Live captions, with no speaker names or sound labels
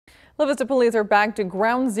Livingston police are back to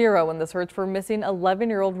ground zero in the search for missing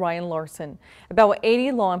 11-year-old Ryan Larsen. About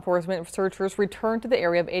 80 law enforcement searchers returned to the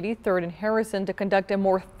area of 83rd and Harrison to conduct a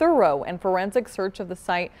more thorough and forensic search of the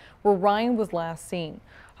site where Ryan was last seen.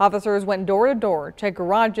 Officers went door to door, checked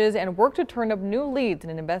garages, and worked to turn up new leads in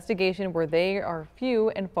an investigation where they are few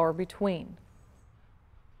and far between.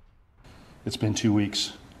 It's been 2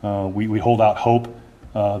 weeks. We hold out hope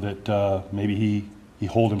that maybe he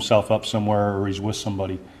holed himself up somewhere or he's with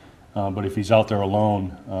somebody. But if he's out there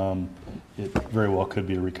alone, it very well could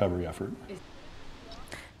be a recovery effort.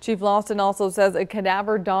 Chief Lawson also says a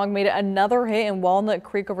cadaver dog made another hit in Walnut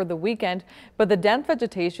Creek over the weekend, but the dense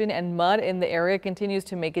vegetation and mud in the area continues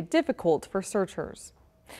to make it difficult for searchers.